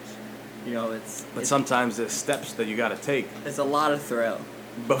watch. But sometimes there's steps that you got to take it's a lot of thrill.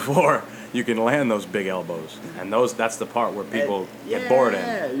 before you can land those big elbows, and that's the part where people get bored in.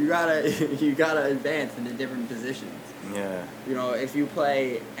 Yeah, you gotta advance into different positions. Yeah. If you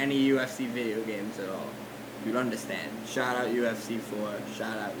play any UFC video games at all, you'd understand. Shout out UFC 4.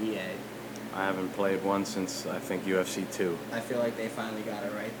 Shout out EA. I haven't played one since I think UFC 2. I feel like they finally got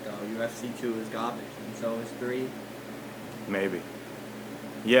it right though. UFC 2 is garbage, and so is 3. Maybe.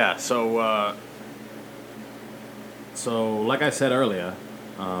 Yeah. So So, like I said earlier,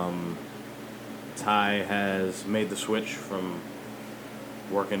 Ty has made the switch from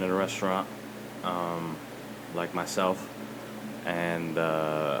working in a restaurant, like myself, and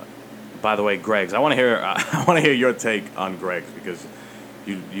by the way, Greg's. I want to hear your take on Greg's because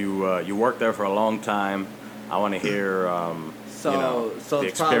you worked there for a long time. I want to hear So the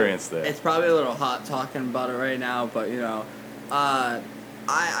it's experience probably, there. It's probably a little hot talking about it right now, but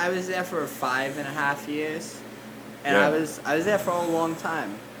I was there for 5.5 years, and Yeah. I was there for a long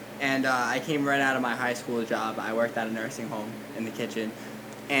time, and I came right out of my high school job. I worked at a nursing home in the kitchen,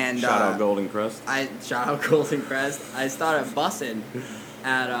 and Shout out Golden Crest. Shout out Golden Crest. I started bussing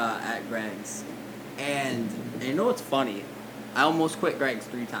at Greg's, and you know what's funny? I almost quit Greg's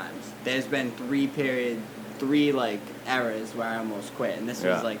 3 times. There's been 3 eras where I almost quit, and this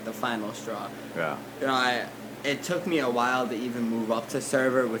Yeah. was like the final straw. Yeah. It took me a while to even move up to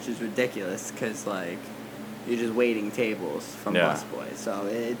server, which is ridiculous because you're just waiting tables from Yeah. busboys. So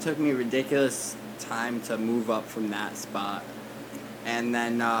it took me ridiculous time to move up from that spot, and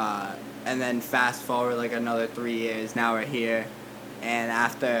then fast forward like another 3 years. Now we're here, and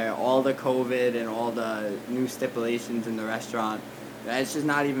after all the COVID and all the new stipulations in the restaurant, it's just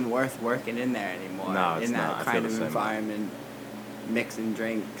not even worth working in there anymore. No, it's in that not. I feel kind the of same way. environment, mixing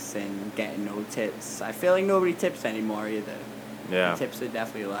drinks and getting no tips. I feel like nobody tips anymore either. Yeah. The tips are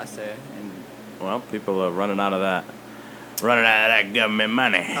definitely lesser, and Well, people are running out of that. Running out of that government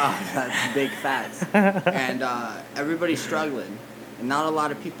money. that's big facts. And everybody's struggling, and not a lot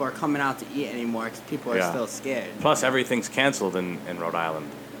of people are coming out to eat anymore because people are Yeah. still scared. Plus, everything's canceled in Rhode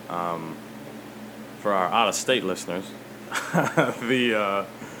Island. For our out-of-state listeners,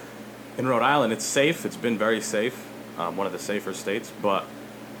 in Rhode Island, it's safe. It's been very safe. One of the safer states, but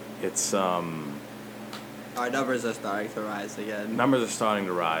it's Our numbers are starting to rise again. numbers are starting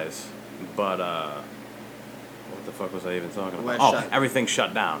to rise. But what the fuck was I even talking We're about? shut- Everything's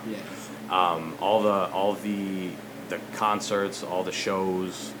shut down. Yeah. All the concerts, all the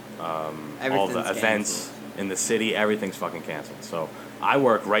shows, all the Everything's events canceled. in the city, everything's fucking canceled. So I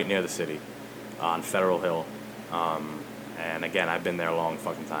work right near the city, on Federal Hill, and again, I've been there a long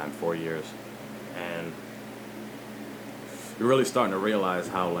fucking time, 4 years, and you're really starting to realize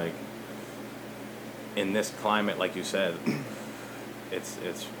how, like, in this climate, like you said,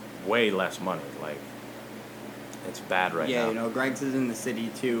 it's way less money. Like, it's bad right now. Yeah, Greg's is in the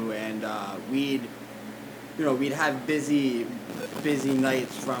city too, and we'd have busy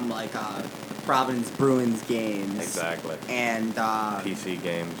nights from like Providence Bruins games. Exactly. And PC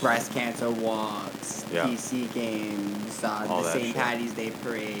games. breast cancer walks, Yeah. PC games, All the that St. shit. Patty's Day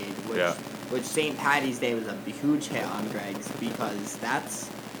parade, Yeah. which St. Patty's Day was a huge hit on Greg's because that's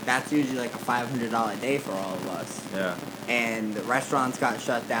usually like a $500 day for all of us. Yeah. And the restaurants got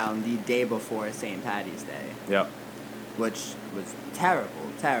shut down the day before St. Patty's Day, Yep. which was terrible.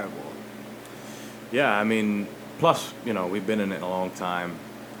 Yeah, I mean, plus, we've been in it a long time.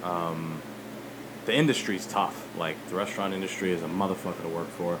 The industry's tough. Like, the restaurant industry is a motherfucker to work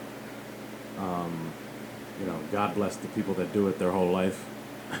for. God bless the people that do it their whole life.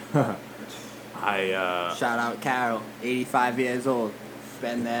 Shout out Carol, 85 years old.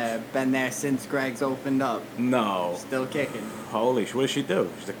 Been there since Greg's opened up. No. Still kicking. Holy shit, what does she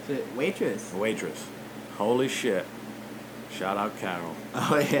do? She's Waitress. a waitress. Holy shit. Shout out Carol.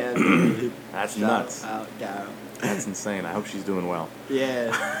 Oh yeah. That's Shout nuts. out Carol. That's insane. I hope she's doing well.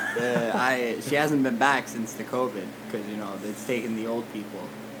 Yeah, she hasn't been back since the COVID because it's taken the old people,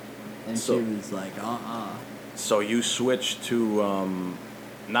 and So- she was like, So you switched to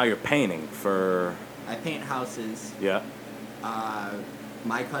now you're painting for I paint houses. yeah.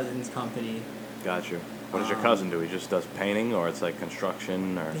 My cousin's company, Got you. What does your cousin do? He just does painting, or it's like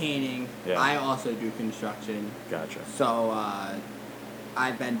construction, or painting. Yeah. I also do construction. gotcha. So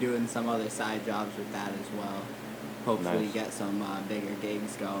I've been doing some other side jobs with that as well. Hopefully Nice. get some bigger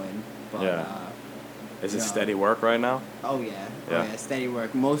gigs going. But Yeah. Is it no. steady work right now? Oh yeah. Yeah. Oh yeah, steady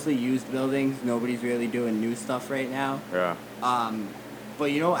work. Mostly used buildings. Nobody's really doing new stuff right now. Yeah.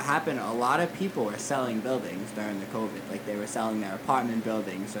 But you know what happened? A lot of people were selling buildings during the COVID. Like they were selling their apartment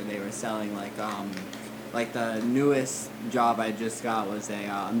buildings, or they were selling like the newest job I just got was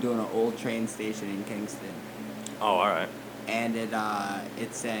I'm doing an old train station in Kingston, Oh, all right. and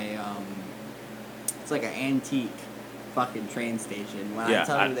it's like an antique fucking train station. When Yeah, I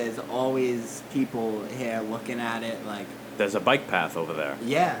tell I- you, there's always people here looking at it like, There's a bike path over there.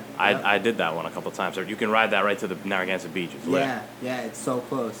 yeah. Yep. I did that one a couple times. You can ride that right to the Narragansett Beach. It's lit. Yeah, it's so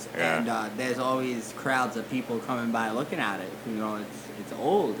close, Yeah. and there's always crowds of people coming by looking at it. It's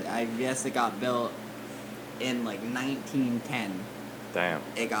old. I guess it got built in like 1910. Damn.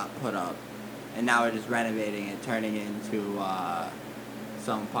 It got put up, and now we're just renovating it, turning it into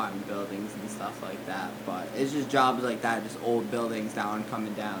some apartment buildings and stuff like that. But it's just jobs like that, just old buildings that aren't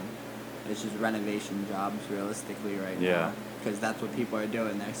coming down. It's just renovation jobs, realistically, right Yeah. now. Because that's what people are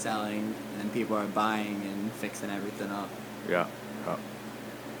doing. They're selling, and people are buying and fixing everything up. Yeah.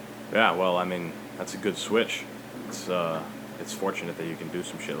 Yeah. Well, I mean, that's a good switch. It's fortunate that you can do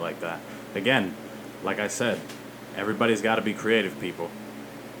some shit like that. Again, like I said, everybody's got to be creative, people.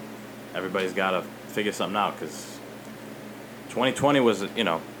 Everybody's got to figure something out, because 2020 was,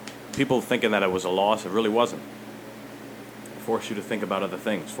 people thinking that it was a loss. It really wasn't. It forced you to think about other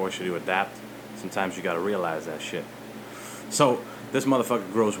things, forced you to adapt. Sometimes you got to realize that shit. So this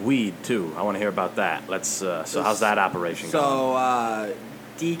motherfucker grows weed too. I want to hear about that. So how's that operation going? So,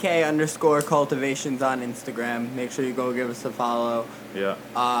 DK_cultivations on Instagram. Make sure you go give us a follow. Yeah.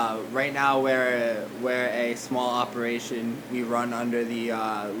 Right now we're a small operation. We run under the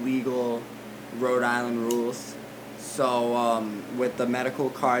legal Rhode Island rules. So with the medical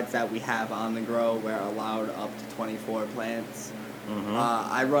cards that we have on the grow, we're allowed up to 24 plants. Mm-hmm.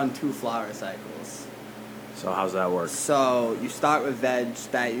 I run 2 flower cycles. So how's that work? So you start with veg.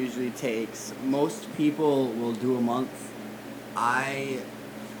 That usually takes, most people will do a month. I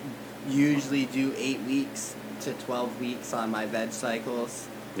usually do 8 weeks to 12 weeks on my veg cycles,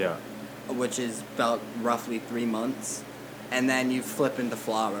 Yeah. which is about roughly 3 months. And then you flip into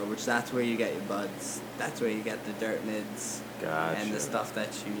flower, which that's where you get your buds. That's where you get the dirt mids. Gotcha. And the stuff that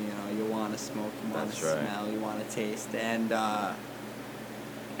you want to smoke, you want to That's right. smell, you want to taste, and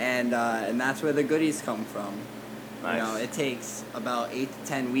that's where the goodies come from. Nice. It takes about 8 to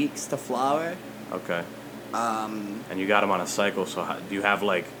 10 weeks to flower. Okay. Um, And you got them on a cycle. So do you have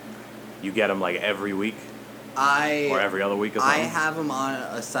you get them every week or every other week or I something? have them on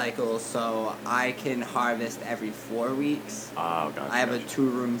a cycle, so I can harvest every 4 weeks. Oh, gotcha. I have a gotcha.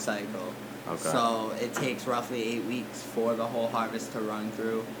 2-room cycle. Okay. So it takes roughly 8 weeks for the whole harvest to run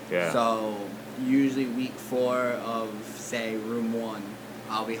through. Yeah. So usually week 4 of, say, room 1,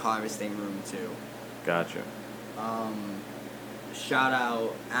 I'll be harvesting room 2. Gotcha. Shout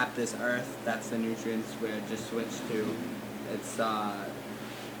out Aptus Earth. That's the nutrients we just switched to.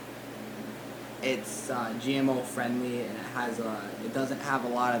 It's GMO friendly, and it doesn't have a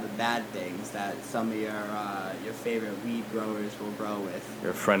lot of the bad things that some of your favorite weed growers will grow with.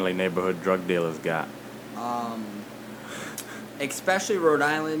 Your friendly neighborhood drug dealers got. Especially Rhode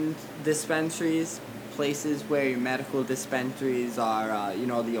Island dispensaries, places where your medical dispensaries are,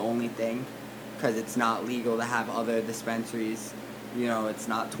 the only thing, because it's not legal to have other dispensaries. It's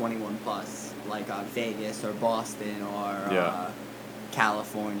not 21 plus, like Vegas or Boston or Yeah.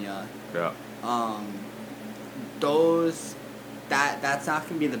 California. Yeah. That's not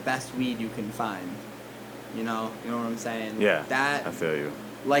gonna be the best weed you can find. You know what I'm saying? Yeah. That, I feel you.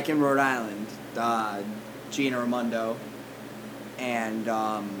 like in Rhode Island, Gina Raimondo and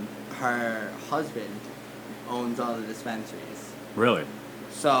her husband owns all the dispensaries. Really?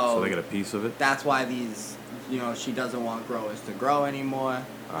 So So they get a piece of it? that's why she doesn't want growers to grow anymore.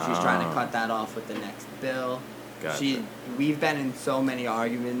 She's trying to Ah. cut that off with the next bill. Gotcha. We've been in so many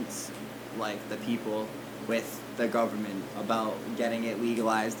arguments, like the people with the government, about getting it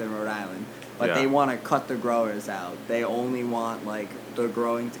legalized in Rhode Island. But Yeah. they want to cut the growers out. They only want the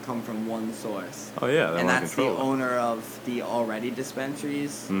growing to come from one source. Oh, yeah. They And want that's to the control it. owner of the Already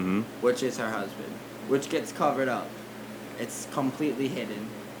dispensaries, Mm-hmm. which is her husband. which gets covered up. It's completely hidden.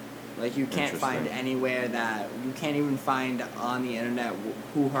 Like, you can't find Interesting. anywhere that you can't even find on the internet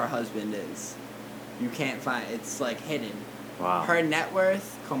who her husband is. You can't find. It's like hidden. Wow. Her net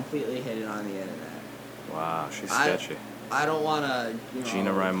worth completely hidden on the internet. Wow, she's I- sketchy. I don't want to,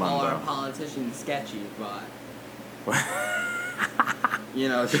 Gina call Raimondo. our politicians sketchy, but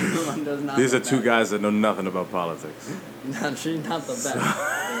Gina Raimondo's not. These the are two best. guys that know nothing about politics. No, she's not the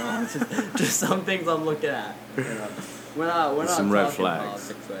best. Just some things I'm looking at. We're not Some talking red flags.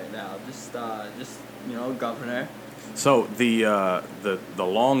 politics right now. Just governor. So the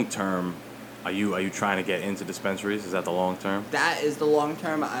long term, are you trying to get into dispensaries? Is that the long term? That is the long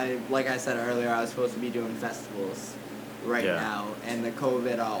term. Like I said earlier, I was supposed to be doing festivals right Yeah. now, and the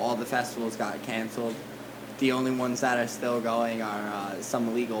COVID, all the festivals got canceled. The only ones that are still going are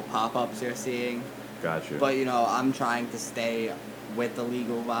some legal pop-ups you're seeing. Got you. But I'm trying to stay with the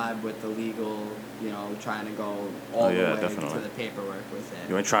legal vibe, with the legal, trying to go all the yeah, way definitely. to the paperwork with it.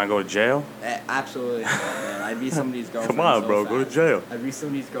 You ain't trying to go to jail? Absolutely not, man. I'd be somebody's girlfriend. Come on, so bro, fast. go to jail. I'd be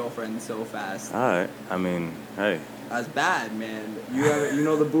somebody's girlfriend so fast. All right. I mean, hey, That's bad, man. You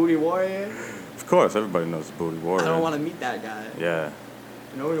know the booty warrior? of course everybody knows the booty warrior. I don't want to meet that guy. Yeah.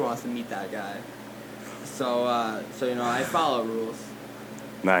 Nobody wants to meet that guy. So I follow rules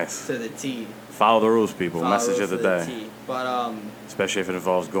Nice. to the T. Follow the rules, people. Follow Message rules of the to day. T. But Especially if it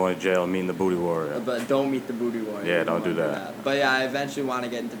involves going to jail and meeting the booty warrior. But don't meet the booty warrior. Yeah, You don't do wanna that. But yeah, I eventually want to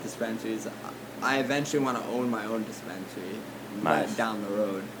get into dispensaries. I eventually want to own my own dispensary. Nice. Down the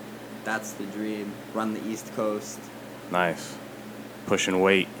road. That's the dream. Run the East Coast. Nice. Pushing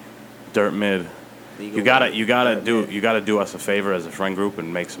weight. Dirt mid. Legal You gotta dirt do mid. you gotta do us a favor as a friend group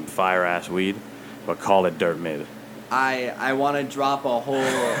and make some fire ass weed, but call it dirt mid. I want to drop a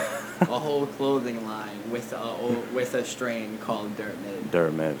whole clothing line with a strain called Dirt Mid.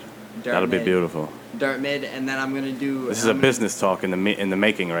 Dirt mid. Dirt That'll be Mid. beautiful. Dirt Mid, and then I'm gonna do. This is a I'm business talk in the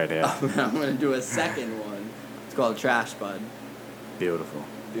making right here. I'm gonna do a second one. It's called Trash Bud. Beautiful.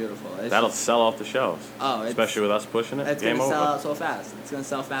 Beautiful. It's That'll just- sell off the shelves. Oh, it's- especially with us pushing it. It's Game gonna over. sell out so fast. It's gonna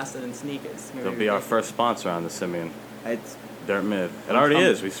sell faster than sneakers. It's gonna It'll be our ridiculous. first sponsor on the Simeon. It's Dirt mid. It I'm already coming.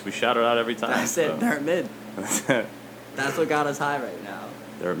 is. We shout it out every time. that's it. so. Dirt Mid. That's it. That's what got us high right now.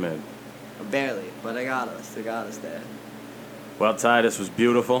 Dirt mid. Barely, but it got us. It got us there. Well, Ty, this was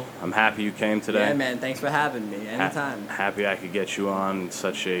beautiful. I'm happy you came today. Yeah, man. Thanks for having me. Ha- Anytime. happy I could get you on in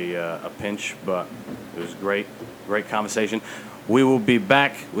such a pinch, but it was great conversation. We will be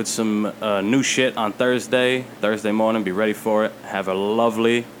back with some new shit on Thursday morning. Be ready for it. Have a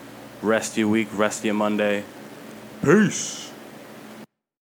lovely rest of your week, rest of your Monday. Peace.